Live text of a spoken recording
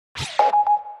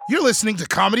You're listening to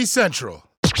Comedy Central.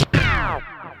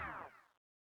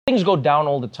 Things go down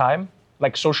all the time,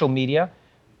 like social media.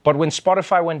 But when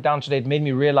Spotify went down today, it made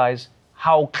me realize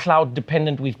how cloud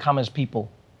dependent we've come as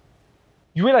people.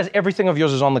 You realize everything of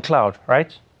yours is on the cloud,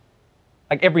 right?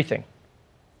 Like everything.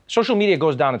 Social media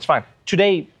goes down, it's fine.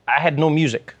 Today, I had no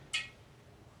music.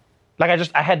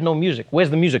 I had no music. Where's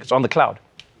the music? It's on the cloud.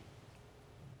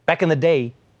 Back in the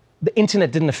day, the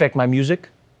internet didn't affect my music.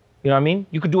 You know what I mean?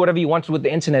 You could do whatever you wanted with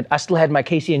the internet. I still had my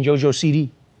Casey and JoJo CD. You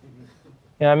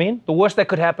know what I mean? The worst that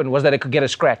could happen was that it could get a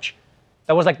scratch.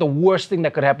 That was like the worst thing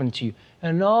that could happen to you.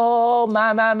 And oh,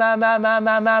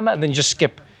 and then you just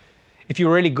skip. If you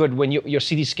were really good, when your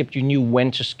CD skipped, you knew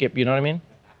when to skip, you know what I mean?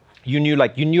 You knew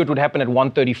it would happen at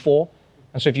 1:34.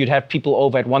 And so if you'd have people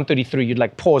over at 1:33, you'd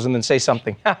like pause and then say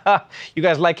something. You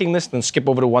guys liking this? Then skip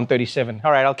over to 1:37.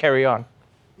 All right, I'll carry on.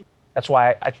 That's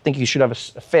why I think you should have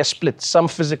a fair split. Some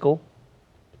physical,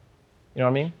 you know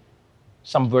what I mean?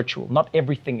 Some virtual, not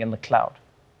everything in the cloud.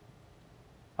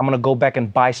 I'm gonna go back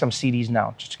and buy some CDs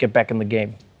now just to get back in the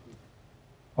game.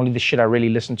 Only the shit I really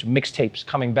listen to. Mixtapes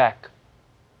coming back.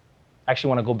 I actually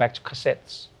wanna go back to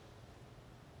cassettes.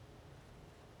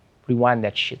 Rewind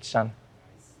that shit, son.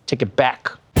 Take it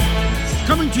back.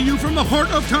 Coming to you from the heart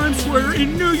of Times Square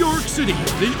in New York City,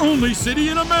 the only city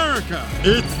in America.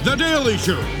 It's The Daily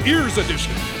Show, Ears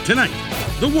Edition. Tonight,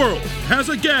 the world has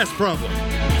a gas problem.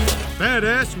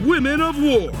 Badass women of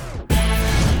war.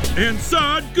 And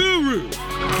Sadhguru.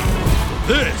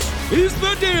 This is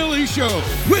The Daily Show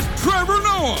with Trevor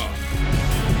Noah.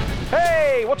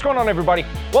 Hey, what's going on, everybody?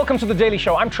 Welcome to The Daily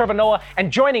Show. I'm Trevor Noah, and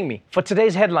joining me for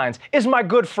today's headlines is my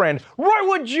good friend, Roy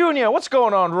Wood Jr. What's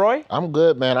going on, Roy? I'm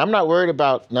good, man. I'm not worried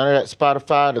about none of that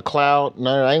Spotify, the cloud.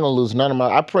 I ain't gonna lose none of my.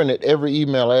 I printed every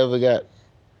email I ever got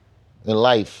in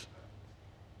life.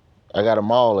 I got them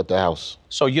all at the house.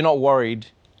 So you're not worried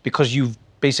because you've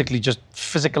basically just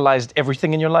physicalized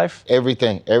everything in your life?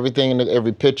 Everything in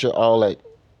every picture, all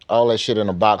that shit in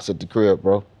a box at the crib,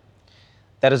 bro.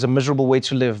 That is a miserable way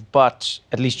to live, but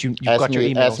at least you've got your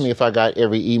emails. Ask me if I got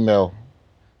every email.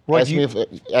 Roy, do you have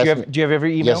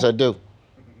every email? Yes, I do.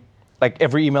 Like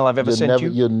every email I've ever sent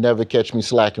you? You'll never catch me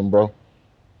slacking, bro.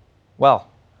 Well,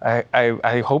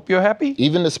 I hope you're happy.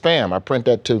 Even the spam, I print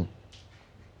that too.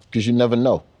 Because you never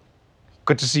know.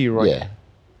 Good to see you, Roy. Yeah.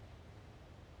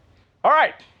 All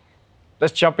right,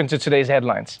 let's jump into today's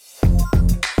headlines.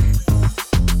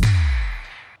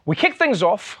 We kick things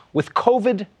off with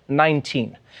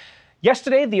COVID-19.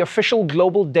 Yesterday, the official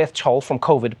global death toll from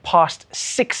COVID passed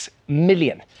 6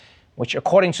 million, which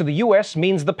according to the US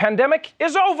means the pandemic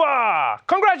is over.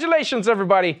 Congratulations,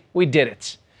 everybody. We did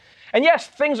it. And yes,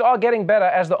 things are getting better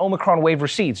as the Omicron wave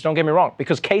recedes. Don't get me wrong,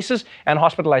 because cases and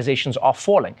hospitalizations are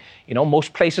falling. You know,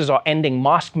 most places are ending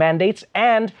mask mandates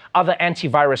and other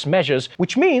antivirus measures,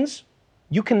 which means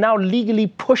you can now legally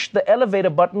push the elevator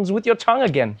buttons with your tongue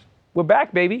again. We're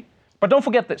back, baby. But don't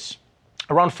forget this.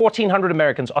 Around 1,400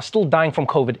 Americans are still dying from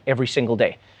COVID every single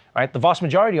day, right? The vast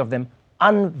majority of them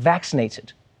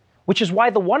unvaccinated, which is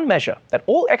why the one measure that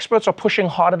all experts are pushing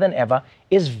harder than ever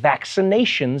is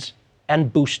vaccinations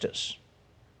and boosters.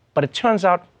 But it turns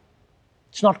out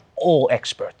it's not all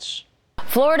experts.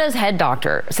 Florida's head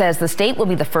doctor says the state will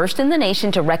be the first in the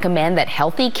nation to recommend that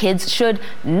healthy kids should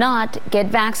not get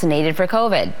vaccinated for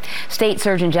COVID. State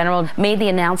Surgeon General made the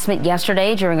announcement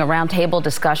yesterday during a roundtable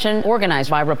discussion organized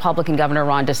by Republican Governor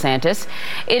Ron DeSantis.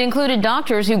 It included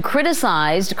doctors who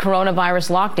criticized coronavirus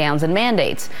lockdowns and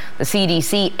mandates. The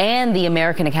CDC and the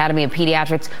American Academy of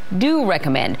Pediatrics do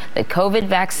recommend that COVID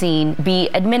vaccine be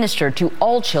administered to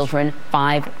all children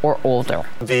 5 or older.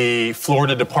 The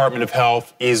Florida Department of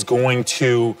Health is going to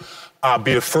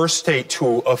be the first state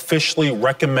to officially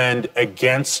recommend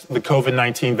against the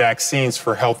COVID-19 vaccines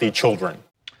for healthy children.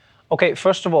 Okay,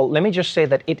 first of all, let me just say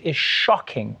that it is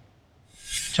shocking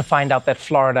to find out that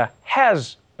Florida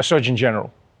has a Surgeon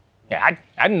General. Yeah,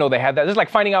 I didn't know they had that. It's like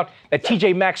finding out that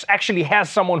TJ Maxx actually has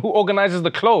someone who organizes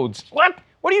the clothes. What?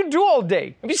 What do you do all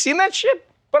day? Have you seen that shit?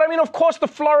 But I mean, of course, the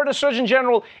Florida Surgeon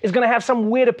General is going to have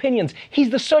some weird opinions. He's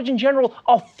the Surgeon General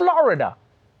of Florida.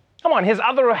 Come on, his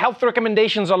other health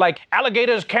recommendations are like,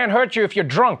 alligators can't hurt you if you're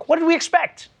drunk. What did we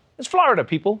expect? It's Florida,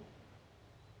 people.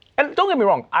 And don't get me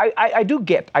wrong, I do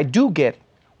get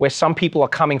where some people are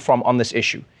coming from on this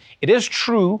issue. It is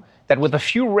true that with a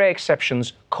few rare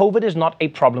exceptions, COVID is not a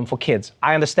problem for kids.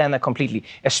 I understand that completely,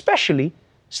 especially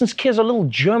since kids are little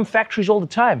germ factories all the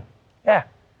time. Yeah,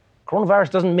 coronavirus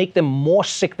doesn't make them more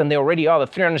sick than they already are the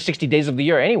 360 days of the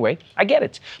year anyway. I get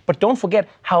it. But don't forget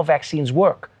how vaccines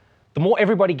work. The more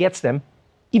everybody gets them,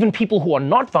 even people who are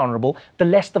not vulnerable, the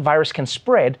less the virus can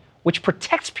spread, which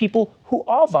protects people who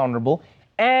are vulnerable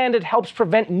and it helps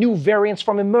prevent new variants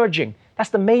from emerging. That's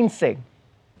the main thing.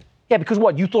 Yeah, because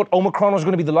what, you thought Omicron was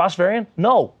going to be the last variant?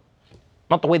 No,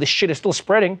 not the way the shit is still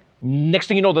spreading. Next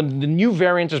thing you know, the new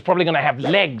variant is probably going to have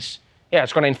legs. Yeah,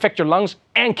 it's going to infect your lungs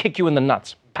and kick you in the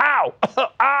nuts. Pow!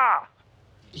 Ah!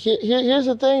 Here's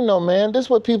the thing, though, man. This is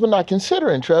what people not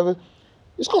considering, Trevor.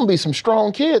 There's going to be some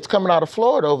strong kids coming out of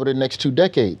Florida over the next 2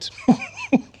 decades.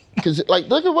 Because, like,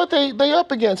 look at what they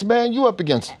up against, man. You up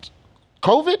against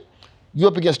COVID. You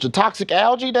up against the toxic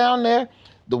algae down there.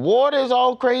 The water is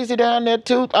all crazy down there,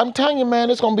 too. I'm telling you, man,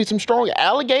 there's going to be some strong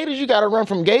alligators. You got to run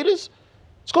from gators.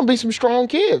 It's going to be some strong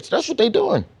kids. That's what they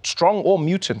doing. Strong or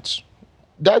mutants?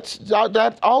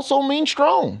 That also means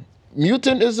strong.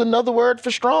 Mutant is another word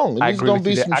for strong. I agree with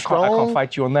you there. I can't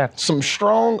fight you on that. Some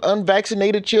strong,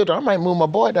 unvaccinated children. I might move my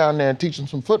boy down there and teach him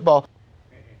some football.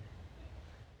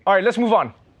 All right, let's move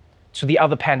on to the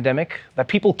other pandemic that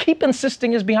people keep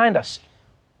insisting is behind us.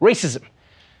 Racism.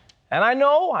 And I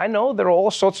know there are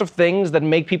all sorts of things that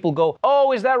make people go,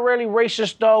 oh, is that really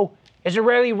racist though? Is it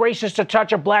really racist to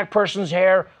touch a black person's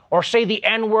hair or say the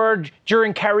N-word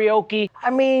during karaoke? I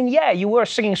mean, yeah, you were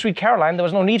singing Sweet Caroline. There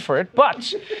was no need for it.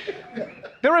 But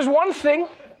there is one thing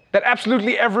that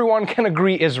absolutely everyone can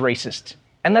agree is racist,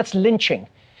 and that's lynching.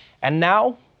 And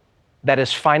now that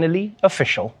is finally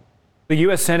official. The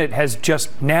U.S. Senate has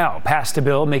just now passed a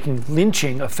bill making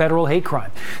lynching a federal hate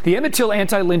crime. The Emmett Till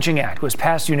Anti-Lynching Act was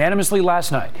passed unanimously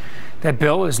last night. That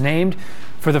bill is named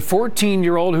for the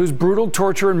 14-year-old whose brutal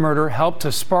torture and murder helped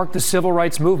to spark the civil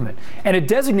rights movement. And it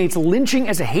designates lynching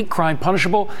as a hate crime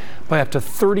punishable by up to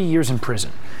 30 years in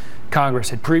prison. Congress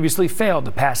had previously failed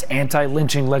to pass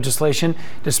anti-lynching legislation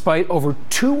despite over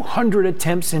 200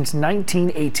 attempts since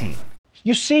 1918.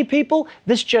 You see, people,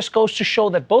 this just goes to show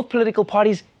that both political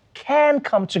parties can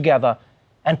come together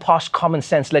and pass common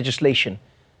sense legislation.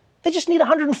 They just need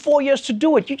 104 years to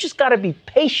do it. You just gotta be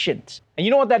patient. And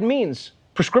you know what that means?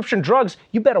 Prescription drugs,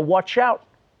 you better watch out,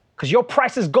 because your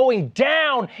price is going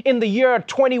down in the year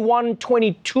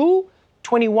 2122,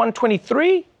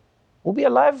 2123. We'll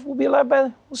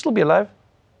still be alive.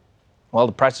 Well,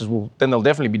 the prices they'll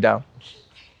definitely be down.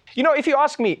 You know, if you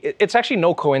ask me, it's actually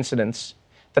no coincidence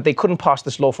that they couldn't pass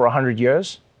this law for 100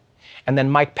 years, and then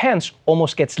Mike Pence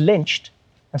almost gets lynched,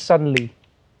 and suddenly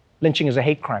lynching is a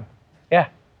hate crime. Yeah,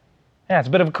 it's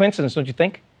a bit of a coincidence, don't you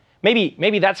think?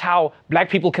 Maybe that's how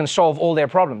black people can solve all their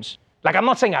problems. Like, I'm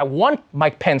not saying I want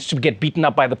Mike Pence to get beaten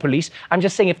up by the police. I'm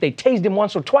just saying if they tased him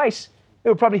once or twice, it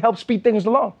would probably help speed things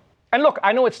along. And look,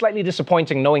 I know it's slightly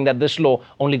disappointing knowing that this law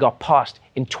only got passed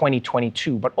in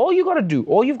 2022, but all you've got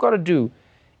to do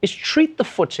is treat the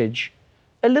footage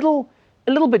a little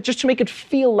bit just to make it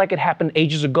feel like it happened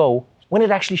ages ago when it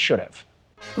actually should have.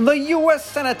 The U.S.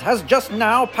 Senate has just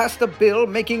now passed a bill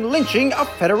making lynching a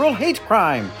federal hate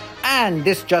crime. And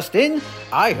this just in,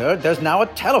 I heard there's now a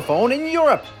telephone in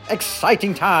Europe.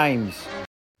 Exciting times.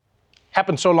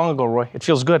 Happened so long ago, Roy. It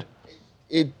feels good.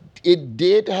 It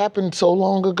did happen so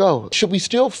long ago. Should we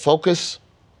still focus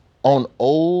on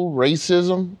old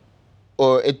racism?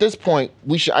 Or at this point,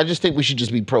 I just think we should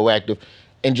just be proactive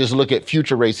and just look at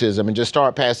future racism and just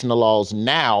start passing the laws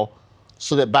now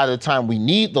so that by the time we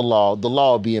need the law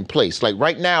will be in place. Like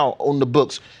right now on the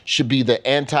books should be the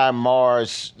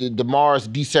Mars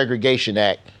Desegregation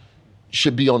Act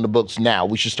should be on the books now.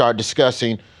 We should start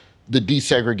discussing the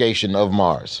desegregation of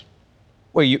Mars.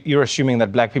 Well, you're assuming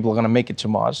that black people are going to make it to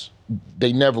Mars?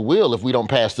 They never will if we don't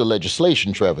pass the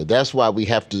legislation, Trevor. That's why we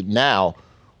have to now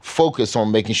focus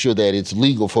on making sure that it's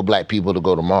legal for black people to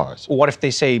go to Mars. What if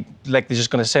they say, like, they're just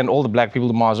going to send all the black people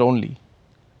to Mars only?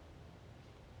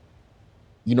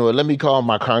 You know what, let me call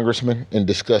my congressman and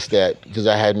discuss that because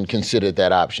I hadn't considered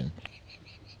that option.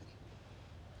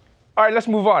 All right, let's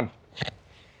move on.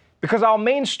 Because our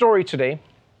main story today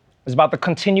is about the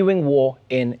continuing war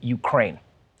in Ukraine.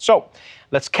 So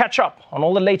let's catch up on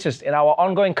all the latest in our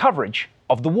ongoing coverage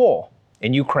of the war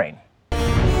in Ukraine.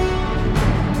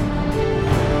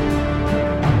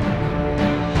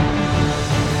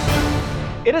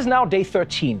 It is now day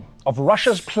 13 of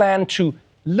Russia's plan to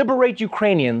liberate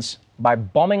Ukrainians by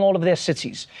bombing all of their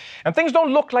cities. And things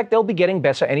don't look like they'll be getting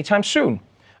better anytime soon.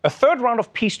 A third round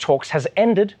of peace talks has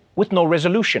ended with no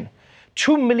resolution.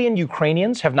 2 million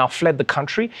Ukrainians have now fled the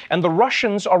country, and the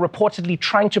Russians are reportedly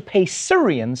trying to pay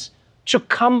Syrians to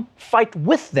come fight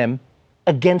with them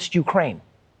against Ukraine.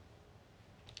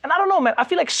 And I don't know, man, I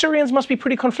feel like Syrians must be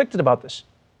pretty conflicted about this.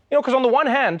 You know, because on the one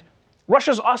hand,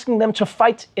 Russia's asking them to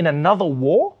fight in another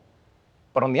war,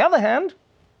 but on the other hand,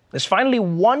 there's finally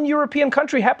one European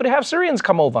country happy to have Syrians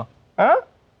come over. Huh?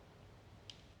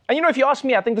 And you know, if you ask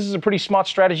me, I think this is a pretty smart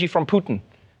strategy from Putin.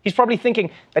 He's probably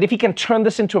thinking that if he can turn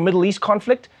this into a Middle East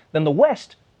conflict, then the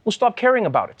West will stop caring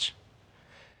about it.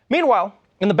 Meanwhile,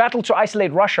 in the battle to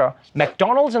isolate Russia,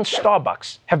 McDonald's and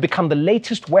Starbucks have become the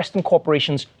latest Western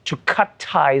corporations to cut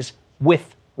ties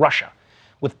with Russia,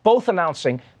 with both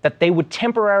announcing that they would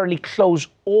temporarily close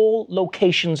all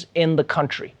locations in the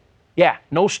country. Yeah,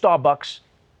 no Starbucks,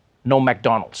 no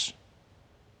McDonald's.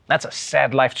 That's a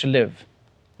sad life to live.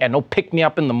 Yeah, no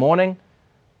pick-me-up in the morning,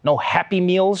 no Happy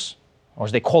Meals, or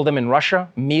as they call them in Russia,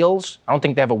 meals. I don't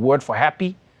think they have a word for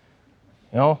happy.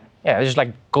 You know, yeah, they just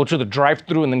like go to the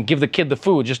drive-thru and then give the kid the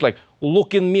food. Just like,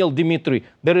 look in meal, Dimitri.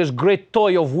 There is great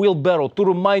toy of wheelbarrow to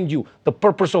remind you the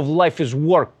purpose of life is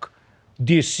work.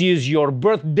 This is your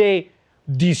birthday.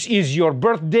 This is your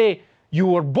birthday. You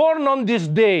were born on this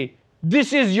day.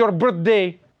 This is your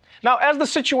birthday. Now, as the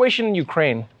situation in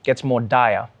Ukraine gets more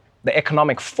dire, the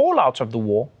economic fallout of the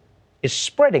war is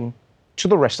spreading to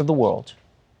the rest of the world.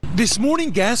 This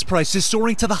morning, gas prices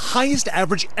soaring to the highest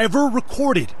average ever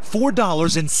recorded,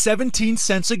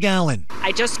 $4.17 a gallon.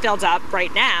 I just filled up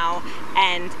right now,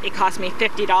 and it cost me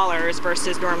 $50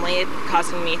 versus normally it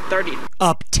costing me $30.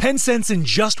 Up 10 cents in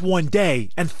just one day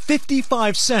and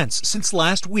 55 cents since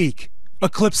last week,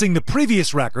 eclipsing the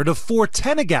previous record of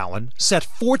 $4.10 a gallon set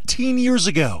 14 years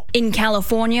ago. In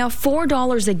California,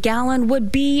 $4 a gallon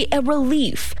would be a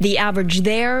relief. The average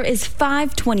there is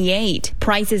 $5.28.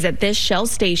 Prices at this Shell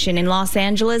station in Los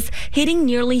Angeles hitting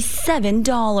nearly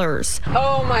 $7.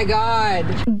 Oh my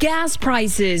God. Gas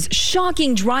prices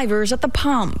shocking drivers at the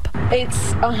pump.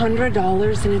 It's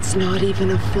 $100 and it's not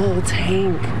even a full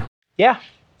tank. Yeah.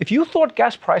 If you thought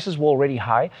gas prices were already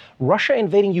high, Russia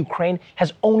invading Ukraine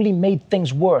has only made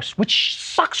things worse, which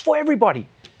sucks for everybody.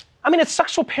 I mean, it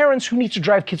sucks for parents who need to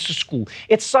drive kids to school.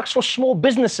 It sucks for small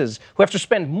businesses who have to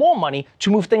spend more money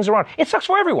to move things around. It sucks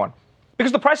for everyone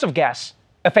because the price of gas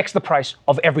affects the price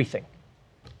of everything.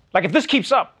 Like if this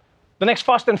keeps up, the next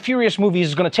Fast and Furious movie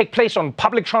is going to take place on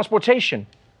public transportation.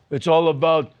 It's all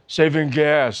about saving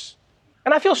gas.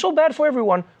 And I feel so bad for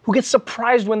everyone who gets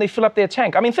surprised when they fill up their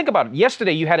tank. I mean, think about it.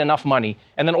 Yesterday you had enough money,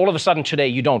 and then all of a sudden today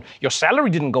you don't. Your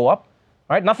salary didn't go up,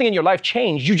 right? Nothing in your life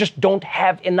changed. You just don't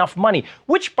have enough money,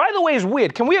 which, by the way, is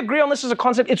weird. Can we agree on this as a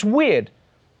concept? It's weird.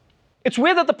 It's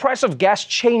weird that the price of gas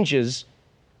changes,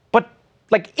 but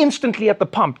like instantly at the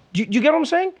pump. Do you get what I'm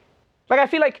saying? Like, I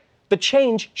feel like the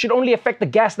change should only affect the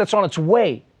gas that's on its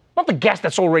way, not the gas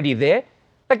that's already there.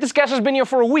 Like, this gas has been here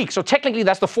for a week, so technically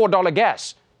that's the $4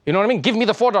 gas. You know what I mean? Give me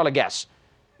the $4 gas.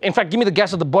 In fact, give me the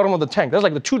gas at the bottom of the tank. That's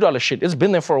like the $2 shit. It's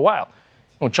been there for a while.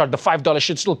 Don't charge the $5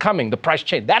 shit still coming. The price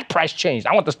changed. That price changed.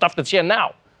 I want the stuff that's here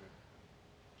now.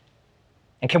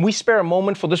 And can we spare a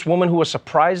moment for this woman who was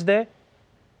surprised there?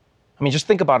 I mean, just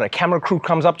think about it. A camera crew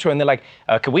comes up to her and they're like,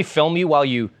 can we film you while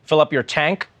you fill up your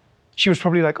tank? She was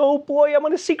probably like, oh boy, I'm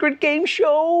on a secret game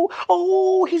show.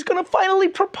 Oh, he's gonna finally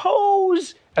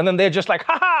propose. And then they're just like,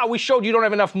 haha, we showed you don't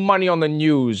have enough money on the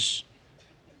news.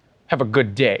 Have a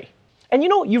good day. And you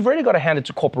know, you've really got to hand it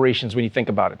to corporations when you think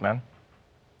about it, man.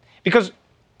 Because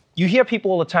you hear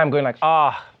people all the time going like,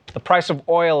 the price of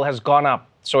oil has gone up,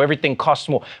 so everything costs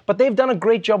more. But they've done a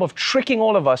great job of tricking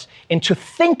all of us into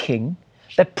thinking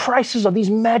that prices are these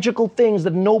magical things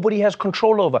that nobody has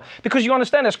control over. Because you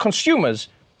understand, as consumers,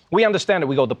 we understand it.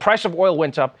 We go, the price of oil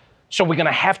went up, so we're going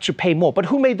to have to pay more. But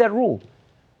who made that rule?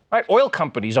 Right? Oil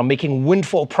companies are making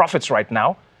windfall profits right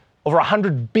now. Over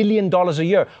 $100 billion a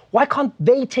year. Why can't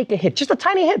they take a hit? Just a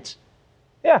tiny hit.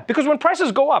 Yeah, because when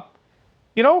prices go up,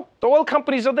 you know, the oil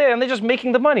companies are there and they're just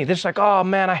making the money. They're just like, oh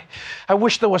man, I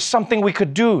wish there was something we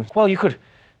could do. Well, you could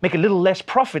make a little less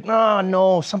profit.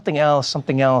 No, something else.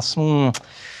 Something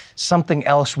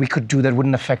else we could do that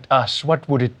wouldn't affect us. What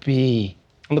would it be?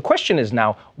 And the question is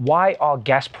now, why are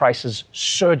gas prices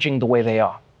surging the way they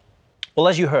are? Well,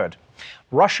 as you heard,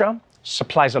 Russia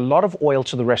supplies a lot of oil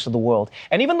to the rest of the world.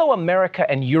 And even though America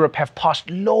and Europe have passed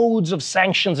loads of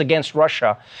sanctions against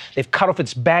Russia, they've cut off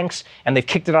its banks and they've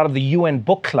kicked it out of the UN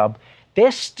Book Club,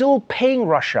 they're still paying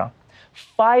Russia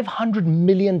 $500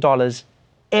 million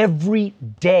every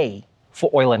day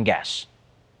for oil and gas.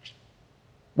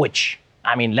 Which,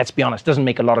 I mean, let's be honest, doesn't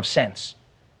make a lot of sense.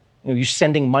 You know, you're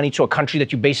sending money to a country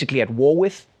that you're basically at war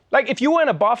with. Like, if you were in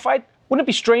a bar fight, wouldn't it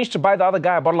be strange to buy the other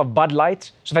guy a bottle of Bud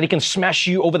Light so that he can smash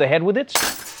you over the head with it?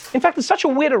 In fact, it's such a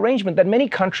weird arrangement that many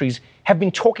countries have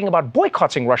been talking about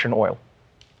boycotting Russian oil,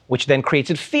 which then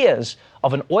created fears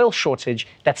of an oil shortage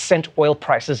that sent oil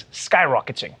prices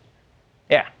skyrocketing.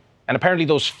 Yeah, and apparently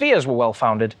those fears were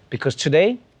well-founded because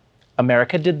today,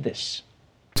 America did this.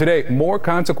 Today, more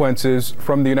consequences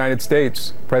from the United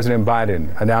States. President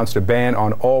Biden announced a ban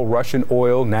on all Russian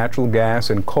oil, natural gas,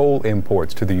 and coal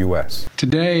imports to the U.S.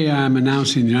 Today, I'm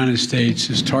announcing the United States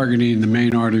is targeting the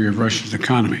main artery of Russia's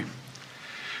economy.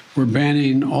 We're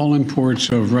banning all imports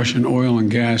of Russian oil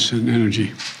and gas and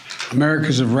energy.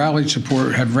 Americans have rallied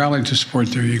to support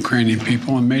their Ukrainian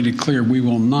people and made it clear we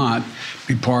will not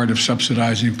be part of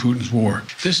subsidizing Putin's war.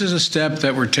 This is a step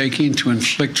that we're taking to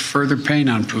inflict further pain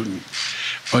on Putin.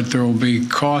 But there will be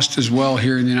cost as well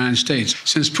here in the United States.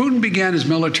 Since Putin began his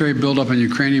military buildup on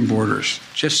Ukrainian borders,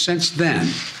 just since then,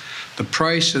 the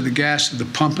price of the gas at the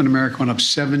pump in America went up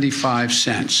 75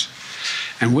 cents.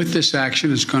 And with this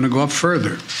action, it's going to go up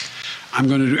further. I'm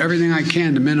going to do everything I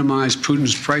can to minimize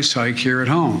Putin's price hike here at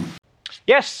home.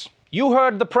 Yes, you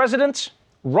heard the president.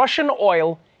 Russian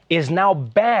oil is now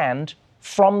banned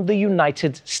from the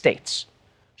United States.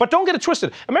 But don't get it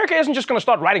twisted. America isn't just going to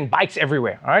start riding bikes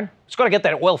everywhere, all right? It's got to get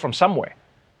that oil from somewhere.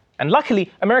 And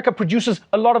luckily, America produces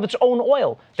a lot of its own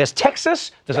oil. There's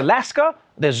Texas, there's Alaska,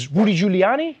 there's Rudy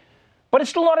Giuliani, but it's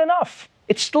still not enough.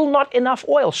 It's still not enough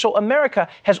oil. So America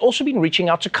has also been reaching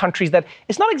out to countries that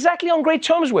it's not exactly on great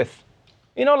terms with,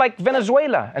 you know, like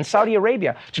Venezuela and Saudi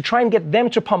Arabia, to try and get them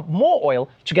to pump more oil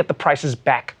to get the prices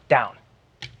back down.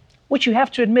 Which you have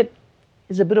to admit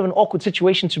is a bit of an awkward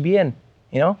situation to be in,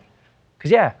 you know?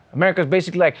 Because, yeah, America's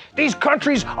basically like, these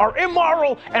countries are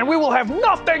immoral and we will have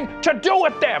nothing to do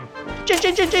with them. Chin,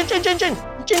 chin, chin, chin, chin, chin, chin,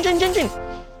 chin, chin, chin, chin.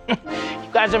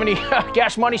 You guys have any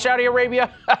gas money, Saudi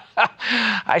Arabia?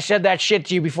 I said that shit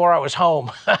to you before I was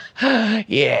home.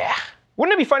 Yeah.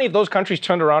 Wouldn't it be funny if those countries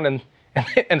turned around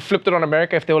and flipped it on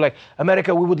America if they were like,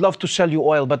 America, we would love to sell you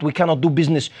oil, but we cannot do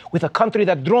business with a country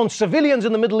that drones civilians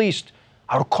in the Middle East.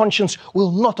 Our conscience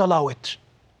will not allow it.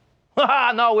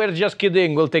 No, we're just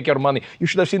kidding. We'll take your money. You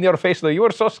should have seen your face though. You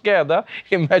were so scared, huh?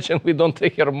 Imagine we don't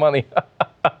take your money.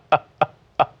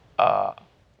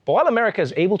 But while America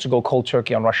is able to go cold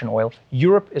turkey on Russian oil,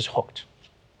 Europe is hooked.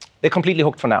 They're completely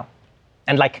hooked for now.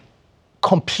 And like,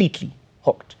 completely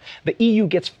hooked. The EU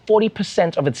gets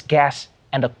 40% of its gas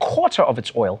and a quarter of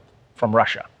its oil from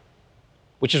Russia,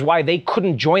 which is why they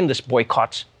couldn't join this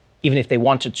boycott even if they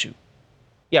wanted to.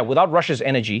 Yeah, without Russia's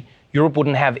energy, Europe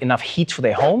wouldn't have enough heat for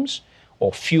their homes,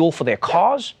 or fuel for their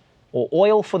cars, or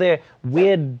oil for their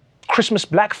weird Christmas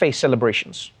blackface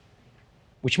celebrations.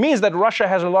 Which means that Russia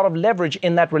has a lot of leverage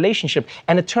in that relationship,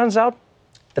 and it turns out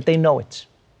that they know it.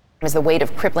 As the weight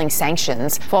of crippling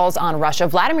sanctions falls on Russia,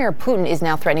 Vladimir Putin is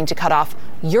now threatening to cut off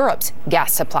Europe's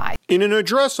gas supply. In an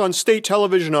address on state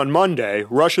television on Monday,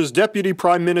 Russia's Deputy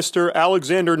Prime Minister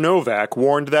Alexander Novak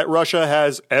warned that Russia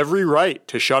has every right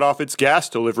to shut off its gas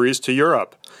deliveries to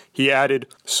Europe. He added,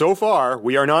 "So far,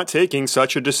 we are not taking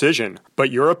such a decision,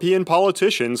 but European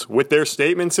politicians, with their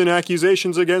statements and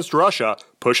accusations against Russia,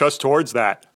 push us towards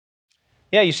that."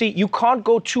 Yeah, you see, you can't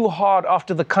go too hard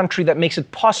after the country that makes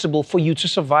it possible for you to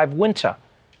survive winter.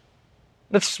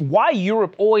 That's why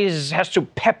Europe always has to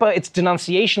pepper its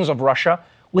denunciations of Russia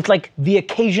with, like, the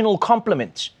occasional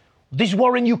compliment. This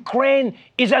war in Ukraine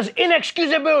is as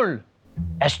inexcusable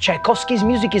as Tchaikovsky's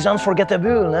music is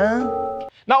unforgettable, huh?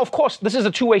 Now, of course, this is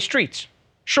a two-way street.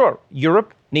 Sure,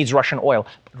 Europe needs Russian oil,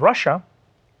 but Russia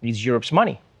needs Europe's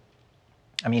money.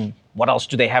 I mean, what else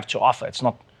do they have to offer? It's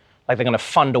not like they're going to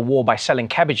fund a war by selling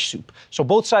cabbage soup. So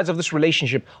both sides of this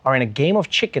relationship are in a game of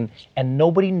chicken, and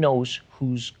nobody knows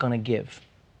who's going to give.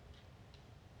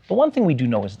 But one thing we do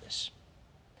know is this.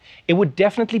 It would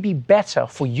definitely be better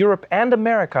for Europe and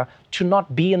America to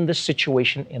not be in this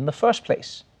situation in the first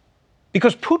place.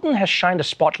 Because Putin has shined a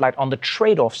spotlight on the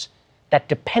trade-offs that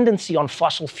dependency on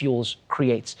fossil fuels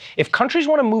creates. If countries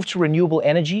want to move to renewable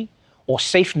energy or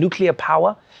safe nuclear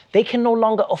power, they can no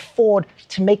longer afford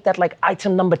to make that like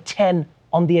item number 10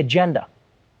 on the agenda.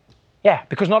 Yeah,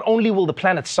 because not only will the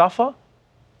planet suffer,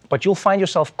 but you'll find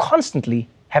yourself constantly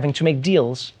having to make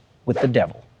deals with the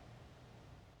devil.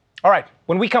 All right,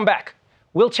 when we come back,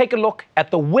 we'll take a look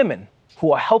at the women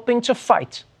who are helping to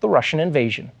fight the Russian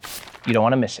invasion. You don't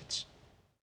want to miss it.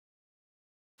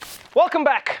 Welcome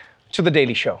back to The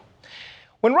Daily Show.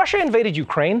 When Russia invaded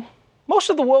Ukraine, most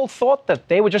of the world thought that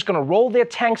they were just going to roll their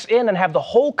tanks in and have the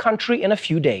whole country in a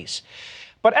few days.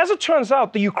 But as it turns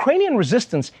out, the Ukrainian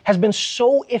resistance has been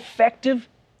so effective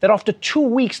that after 2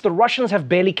 weeks, the Russians have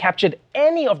barely captured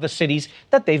any of the cities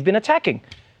that they've been attacking.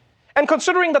 And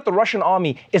considering that the Russian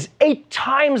army is 8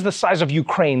 times the size of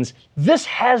Ukraine's, this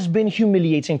has been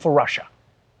humiliating for Russia,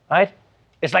 right?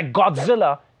 It's like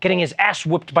Godzilla getting his ass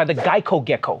whipped by the Geico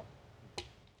gecko.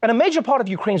 And a major part of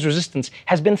Ukraine's resistance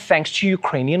has been thanks to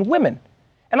Ukrainian women.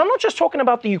 And I'm not just talking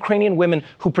about the Ukrainian women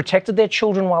who protected their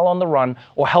children while on the run,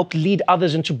 or helped lead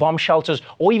others into bomb shelters,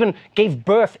 or even gave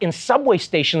birth in subway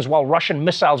stations while Russian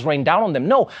missiles rained down on them.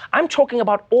 No, I'm talking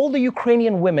about all the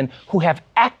Ukrainian women who have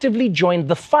actively joined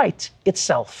the fight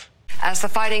itself. As the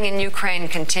fighting in Ukraine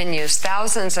continues,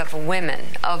 thousands of women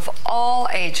of all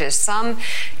ages, some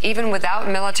even without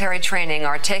military training,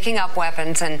 are taking up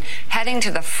weapons and heading to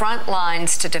the front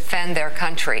lines to defend their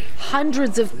country.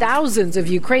 Hundreds of thousands of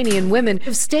Ukrainian women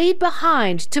have stayed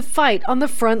behind to fight on the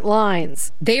front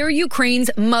lines. They are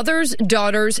Ukraine's mothers,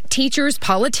 daughters, teachers,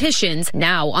 politicians,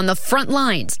 now on the front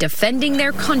lines defending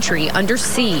their country under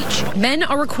siege. Men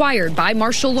are required by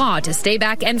martial law to stay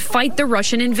back and fight the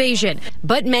Russian invasion,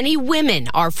 but many women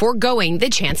are foregoing the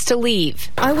chance to leave.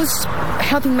 I was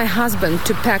helping my husband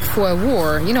to pack for a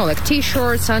war, like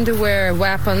t-shirts, underwear,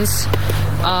 weapons.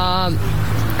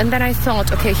 And then I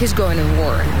thought, okay, he's going to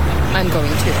war. I'm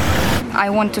going to.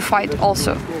 I want to fight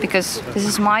also because this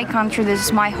is my country, this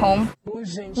is my home.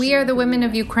 We are the women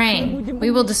of Ukraine.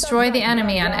 We will destroy the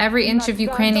enemy on every inch of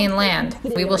Ukrainian land.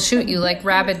 We will shoot you like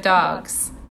rabid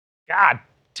dogs. God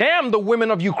damn, the women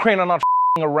of Ukraine are not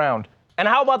around. And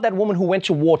how about that woman who went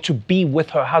to war to be with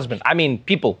her husband? I mean,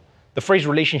 people, the phrase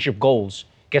relationship goals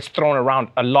gets thrown around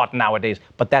a lot nowadays,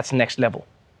 but that's next level.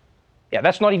 Yeah,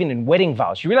 that's not even in wedding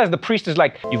vows. You realize the priest is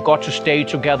like, you've got to stay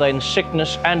together in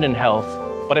sickness and in health,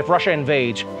 but if Russia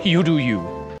invades, you do you.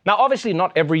 Now, obviously,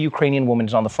 not every Ukrainian woman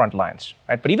is on the front lines,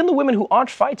 right? But even the women who aren't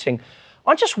fighting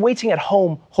aren't just waiting at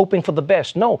home hoping for the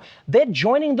best. No, they're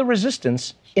joining the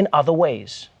resistance in other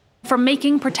ways. From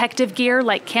making protective gear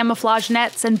like camouflage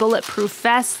nets and bulletproof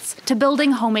vests to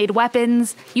building homemade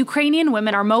weapons, Ukrainian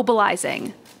women are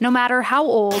mobilizing, no matter how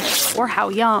old or how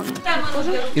young.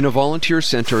 In a volunteer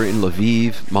center in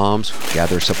Lviv, moms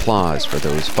gather supplies for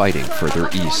those fighting further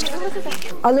east.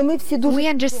 We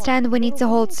understand we need to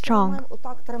hold strong,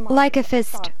 like a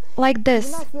fist. Like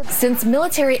this. Since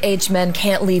military-aged men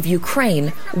can't leave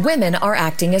Ukraine, women are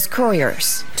acting as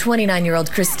couriers. 29-year-old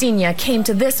Kristina came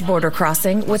to this border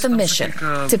crossing with a mission: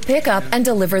 to pick up and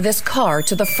deliver this car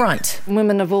to the front.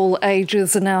 Women of all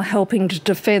ages are now helping to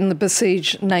defend the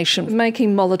besieged nation,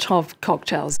 making Molotov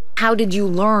cocktails. How did you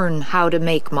learn how to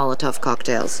make Molotov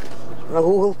cocktails?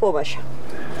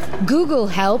 Google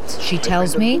helped, she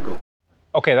tells me.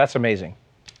 Okay, that's amazing.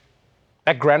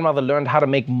 That grandmother learned how to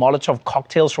make Molotov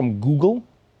cocktails from Google?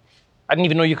 I didn't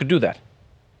even know you could do that.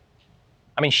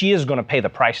 I mean, she is going to pay the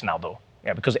price now, though.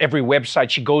 Yeah, because every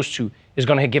website she goes to is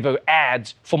going to give her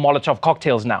ads for Molotov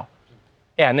cocktails now.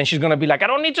 Yeah, and then she's going to be like, I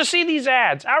don't need to see these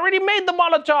ads. I already made the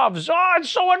Molotovs. Oh,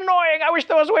 it's so annoying. I wish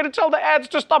there was a way to tell the ads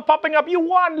to stop popping up. You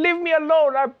won. Leave me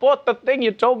alone. I bought the thing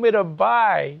you told me to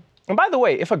buy. And by the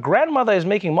way, if a grandmother is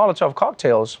making Molotov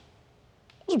cocktails,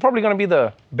 those are probably going to be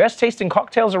the best tasting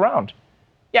cocktails around.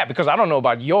 Yeah, because I don't know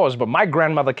about yours, but my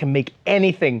grandmother can make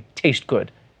anything taste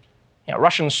good. Yeah,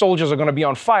 Russian soldiers are going to be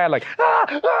on fire like,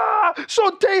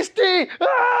 so tasty,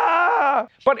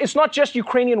 But it's not just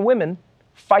Ukrainian women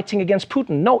fighting against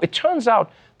Putin. No, it turns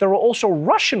out there are also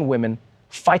Russian women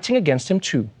fighting against him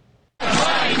too.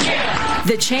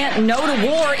 The chant "No to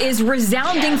War" is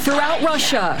resounding throughout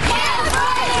Russia.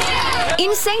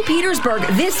 In St. Petersburg,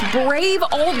 this brave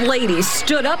old lady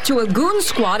stood up to a goon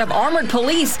squad of armored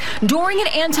police during an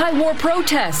anti-war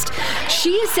protest.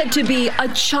 She is said to be a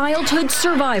childhood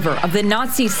survivor of the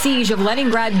Nazi siege of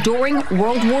Leningrad during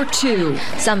World War II.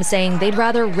 Some saying they'd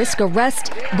rather risk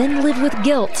arrest than live with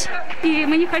guilt.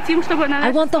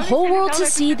 I want the whole world to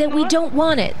see that we don't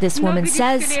want it, this woman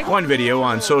says. One video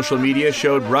on social media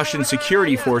showed Russian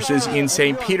security forces in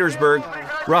St. Petersburg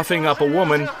roughing up a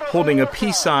woman holding a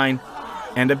peace sign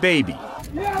and a baby.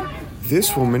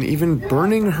 This woman even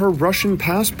burning her Russian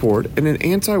passport in an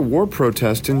anti-war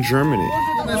protest in Germany.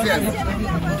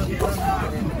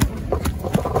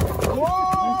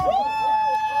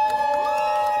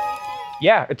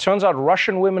 Yeah, it turns out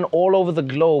Russian women all over the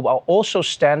globe are also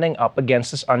standing up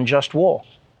against this unjust war.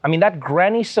 I mean, that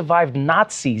granny survived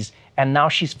Nazis, and now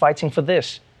she's fighting for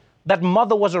this. That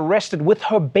mother was arrested with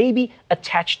her baby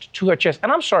attached to her chest.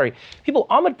 And I'm sorry, people,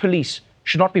 armored police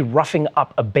should not be roughing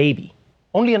up a baby.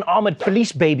 Only an armored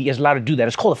police baby is allowed to do that.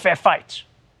 It's called a fair fight.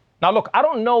 Now, look, I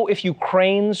don't know if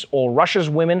Ukraine's or Russia's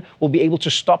women will be able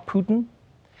to stop Putin,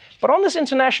 but on this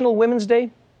International Women's Day,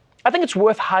 I think it's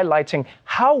worth highlighting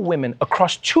how women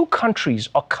across two countries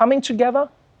are coming together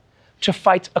to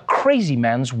fight a crazy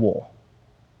man's war.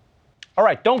 All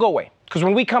right, don't go away, because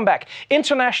when we come back,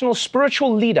 international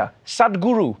spiritual leader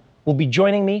Sadhguru will be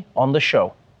joining me on the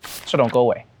show. So don't go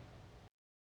away.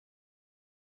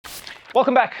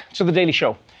 Welcome back to The Daily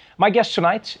Show. My guest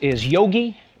tonight is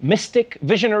yogi, mystic,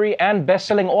 visionary, and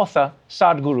best-selling author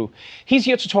Sadhguru. He's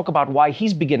here to talk about why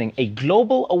he's beginning a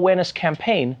global awareness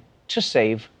campaign to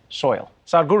save soil.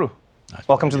 Sadhguru,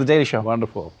 welcome to The Daily Show.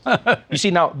 Wonderful. You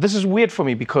see, now, this is weird for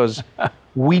me because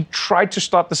we tried to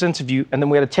start this interview and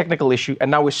then we had a technical issue and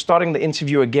now we're starting the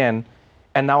interview again.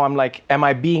 And now I'm like, am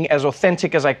I being as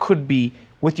authentic as I could be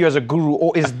with you as a guru,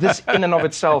 or is this in and of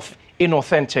itself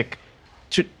inauthentic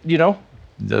to, you know?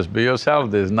 Just be yourself.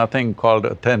 There's nothing called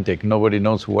authentic. Nobody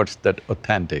knows what's that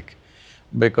authentic.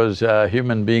 Because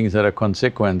human beings are a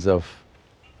consequence of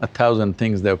 1,000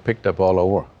 things they've picked up all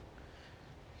over.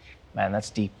 Man,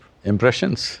 that's deep.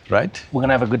 Impressions, right? We're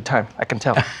gonna have a good time, I can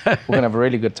tell. We're gonna have a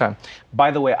really good time. By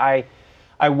the way,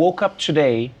 I woke up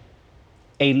today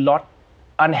a lot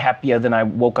unhappier than I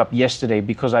woke up yesterday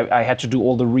because I had to do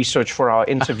all the research for our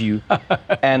interview.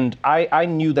 And I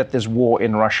knew that there's war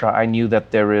in Russia. I knew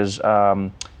that there is,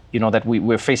 that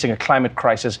we're facing a climate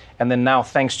crisis. And then now,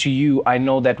 thanks to you, I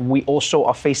know that we also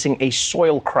are facing a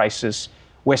soil crisis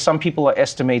where some people are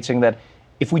estimating that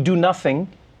if we do nothing,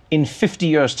 in 50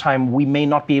 years' time, we may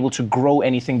not be able to grow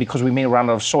anything because we may run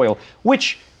out of soil,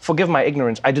 which, forgive my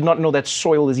ignorance, I did not know that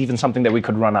soil is even something that we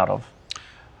could run out of.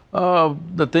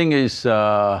 The thing is,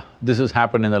 this has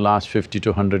happened in the last 50 to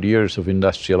 100 years of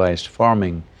industrialized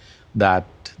farming, that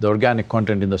the organic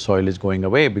content in the soil is going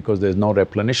away because there's no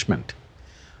replenishment.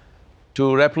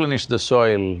 To replenish the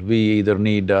soil, we either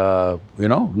need,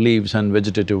 leaves and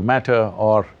vegetative matter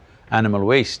or animal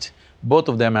waste. Both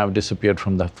of them have disappeared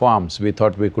from the farms. We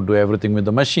thought we could do everything with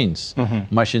the machines.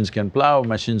 Mm-hmm. Machines can plow,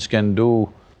 machines can do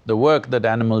the work that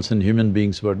animals and human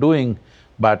beings were doing,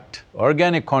 but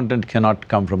organic content cannot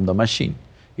come from the machine.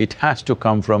 It has to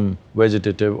come from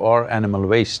vegetative or animal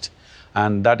waste,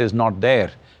 and that is not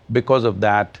there. Because of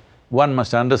that, one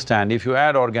must understand, if you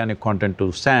add organic content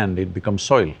to sand, it becomes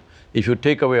soil. If you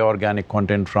take away organic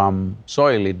content from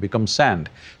soil, it becomes sand.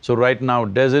 So right now,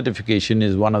 desertification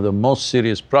is one of the most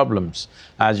serious problems.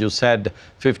 As you said,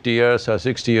 50 years or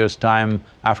 60 years' time,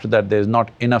 after that there's not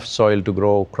enough soil to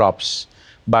grow crops.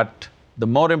 But the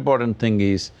more important thing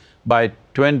is, by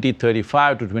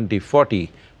 2035 to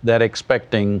 2040, they're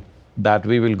expecting that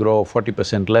we will grow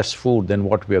 40% less food than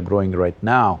what we are growing right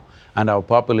now, and our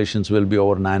populations will be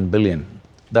over 9 billion.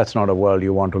 That's not a world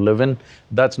you want to live in.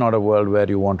 That's not a world where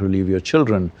you want to leave your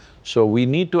children. So we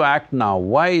need to act now.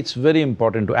 Why it's very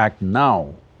important to act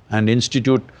now and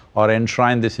institute or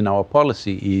enshrine this in our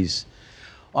policy is,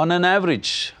 on an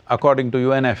average, according to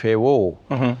UNFAO,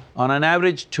 on an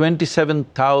average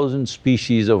 27,000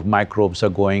 species of microbes are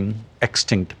going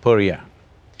extinct per year.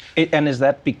 And is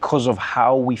that because of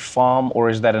how we farm, or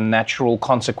is that a natural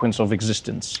consequence of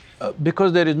existence?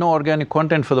 Because there is no organic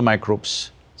content for the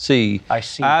microbes. See, I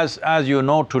see. As you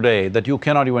know today, that you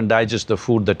cannot even digest the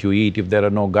food that you eat if there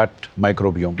are no gut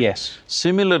microbiome. Yes.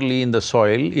 Similarly, in the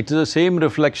soil, it is the same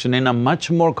reflection in a much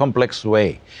more complex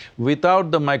way. Without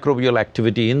the microbial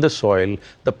activity in the soil,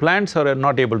 the plants are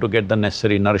not able to get the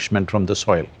necessary nourishment from the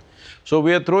soil. So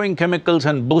we are throwing chemicals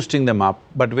and boosting them up,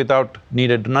 but without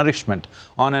needed nourishment.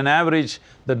 On an average,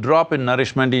 the drop in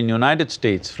nourishment in United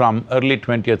States from early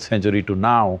 20th century to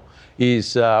now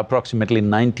is approximately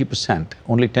 90%,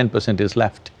 only 10% is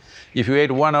left. If you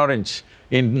ate one orange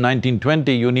in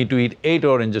 1920, you need to eat 8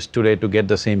 oranges today to get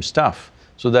the same stuff.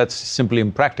 So that's simply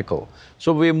impractical.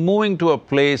 So we're moving to a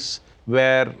place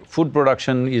where food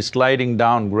production is sliding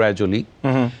down gradually.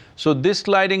 So this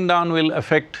sliding down will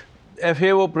affect…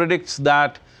 FAO predicts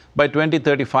that by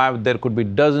 2035, there could be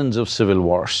dozens of civil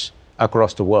wars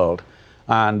across the world.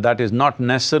 And that is not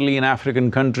necessarily in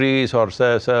African countries or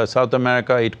South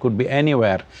America, it could be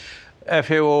anywhere.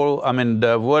 FAO,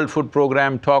 the World Food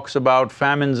Program talks about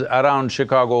famines around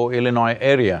Chicago, Illinois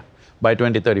area by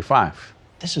 2035.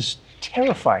 This is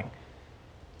terrifying.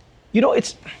 You know, I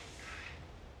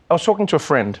was talking to a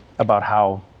friend about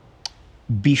how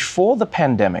before the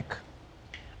pandemic,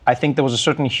 I think there was a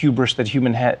certain hubris that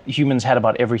humans had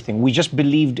about everything. We just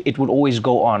believed it would always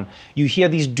go on. You hear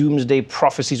these doomsday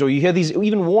prophecies, or you hear these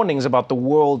even warnings about the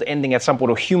world ending at some point,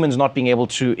 or humans not being able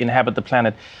to inhabit the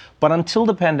planet. But until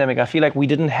the pandemic, I feel like we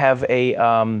didn't have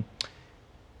a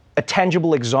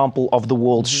tangible example of the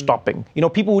world stopping. You know,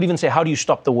 people would even say, how do you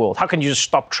stop the world? How can you just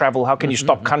stop travel? How can you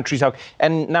stop countries?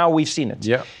 And now we've seen it.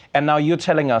 Yeah. And now you're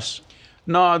telling us…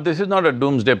 No, this is not a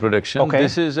doomsday prediction. Okay.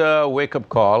 This is a wake-up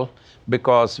call,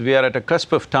 because we are at a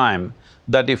cusp of time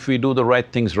that if we do the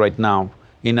right things right now,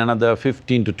 in another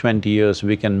 15 to 20 years,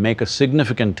 we can make a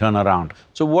significant turnaround.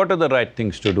 So what are the right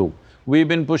things to do? We've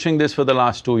been pushing this for the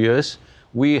last 2 years.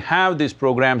 We have these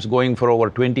programs going for over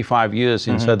 25 years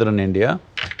in southern India,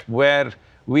 where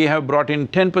we have brought in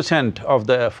 10% of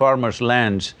the farmers'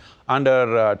 lands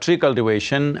under tree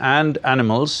cultivation and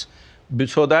animals,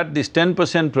 so that this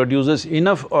 10% produces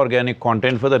enough organic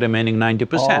content for the remaining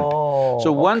 90%.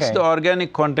 So once the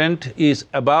organic content is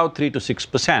above 3 to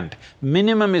 6%,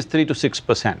 minimum is 3 to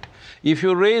 6%. If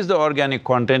you raise the organic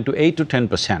content to 8 to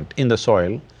 10% in the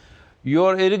soil,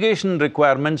 your irrigation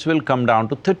requirements will come down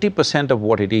to 30% of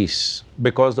what it is,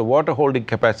 because the water holding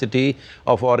capacity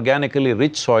of organically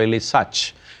rich soil is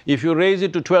such. If you raise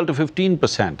it to 12 to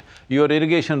 15%, your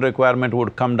irrigation requirement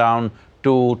would come down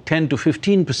to 10 to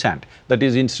 15%. That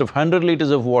is, instead of 100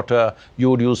 liters of water, you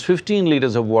would use 15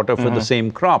 liters of water for the same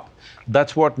crop.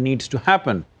 That's what needs to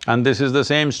happen. And this is the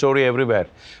same story everywhere.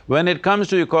 When it comes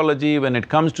to ecology, when it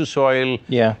comes to soil,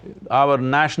 our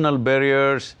national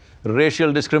barriers,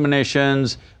 racial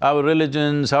discriminations, our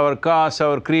religions, our castes,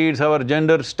 our creeds, our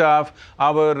gender stuff,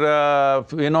 our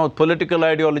political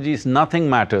ideologies, nothing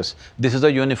matters. This is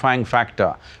a unifying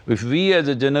factor. If we as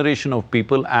a generation of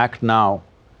people act now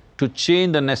to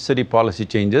change the necessary policy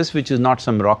changes, which is not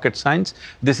some rocket science,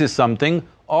 this is something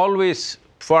always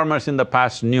farmers in the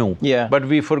past knew, but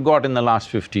we forgot in the last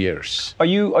 50 years. Are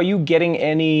you getting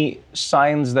any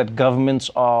signs that governments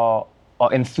are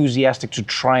enthusiastic to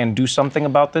try and do something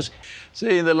about this?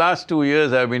 See, in the last 2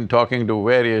 years, I've been talking to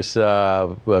various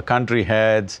country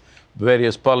heads,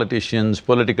 various politicians,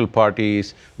 political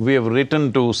parties. We have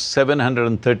written to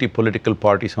 730 political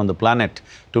parties on the planet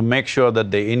to make sure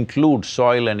that they include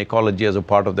soil and ecology as a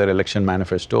part of their election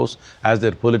manifestos, as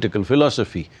their political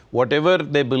philosophy. Whatever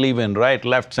they believe in, right,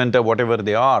 left, center, whatever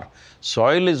they are,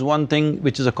 soil is one thing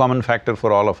which is a common factor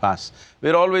for all of us.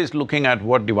 We're always looking at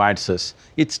what divides us.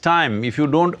 It's time, if you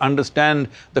don't understand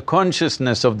the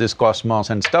consciousness of this cosmos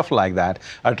and stuff like that,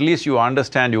 at least you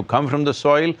understand you come from the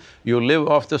soil, you live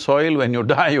off the soil, when you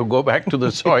die you go back to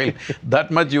the soil,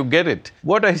 that much you get it.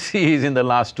 What I see is in the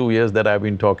last 2 years that I've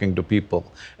been talking to people,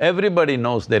 everybody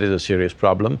knows there is a serious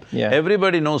problem,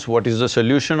 everybody knows what is the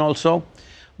solution also,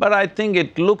 but I think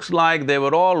it looks like they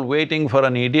were all waiting for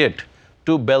an idiot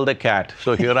to bell the cat,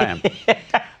 so here I am.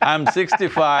 I'm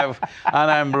 65 and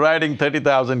I'm riding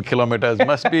 30,000 kilometers,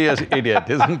 must be an idiot,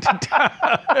 isn't it?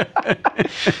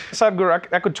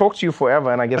 Sadhguru, I could talk to you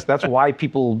forever, and I guess that's why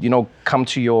people, come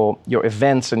to your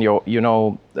events and your,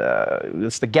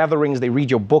 it's the gatherings, they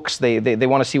read your books, they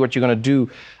want to see what you're going to do.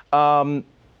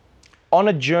 On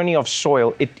a journey of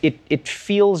soil, it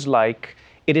feels like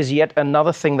it is yet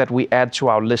another thing that we add to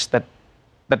our list that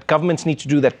governments need to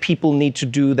do, that people need to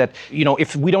do, that,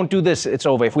 if we don't do this, it's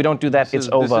over. If we don't do that, it's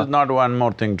over. This is not one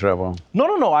more thing, Trevor.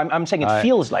 No, I'm saying it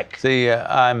feels like. See,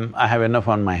 I have enough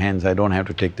on my hands, I don't have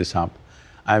to take this up.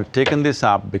 I've taken this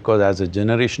up because as a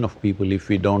generation of people, if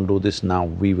we don't do this now,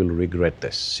 we will regret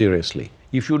this, seriously.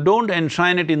 If you don't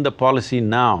enshrine it in the policy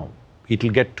now, it'll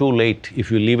get too late if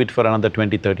you leave it for another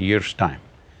 20, 30 years' time.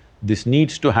 This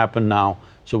needs to happen now.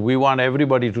 So we want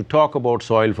everybody to talk about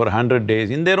soil for 100 days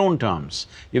in their own terms.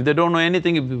 If they don't know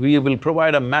anything, we will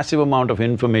provide a massive amount of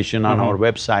information on our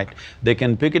website. They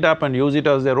can pick it up and use it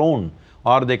as their own,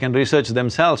 or they can research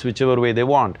themselves whichever way they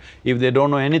want. If they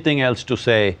don't know anything else to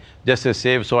say, just say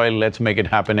save soil, let's make it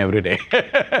happen every day.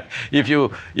 If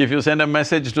you send a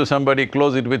message to somebody,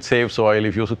 close it with save soil.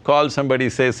 If you call somebody,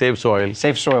 say save soil.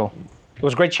 Save soil. It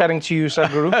was great chatting to you,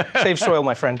 Sadhguru. Save soil,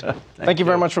 my friend. Thank you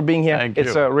very much for being here.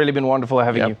 It's really been wonderful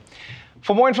having you.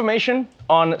 For more information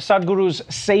on Sadhguru's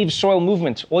Save Soil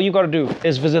movement, all you got to do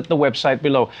is visit the website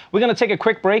below. We're going to take a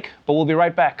quick break, but we'll be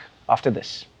right back after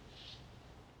this.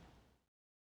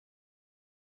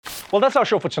 Well, that's our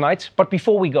show for tonight, but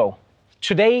before we go,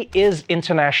 today is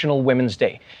International Women's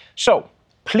Day. So,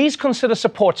 please consider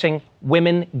supporting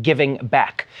Women Giving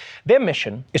Back. Their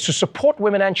mission is to support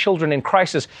women and children in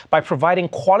crisis by providing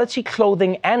quality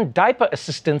clothing and diaper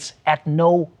assistance at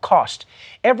no cost.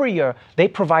 Every year, they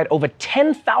provide over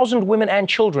 10,000 women and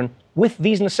children with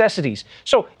these necessities.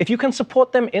 So if you can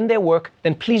support them in their work,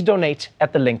 then please donate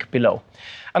at the link below.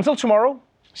 Until tomorrow,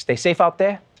 stay safe out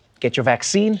there, get your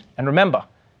vaccine, and remember,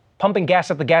 pumping gas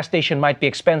at the gas station might be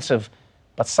expensive,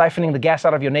 but siphoning the gas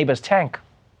out of your neighbor's tank,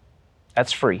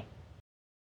 that's free.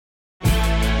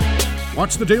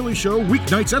 Watch The Daily Show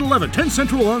weeknights at 11, 10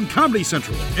 Central on Comedy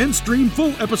Central, and stream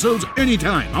full episodes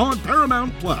anytime on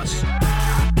Paramount+.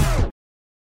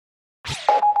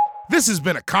 This has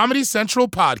been a Comedy Central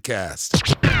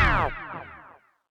podcast.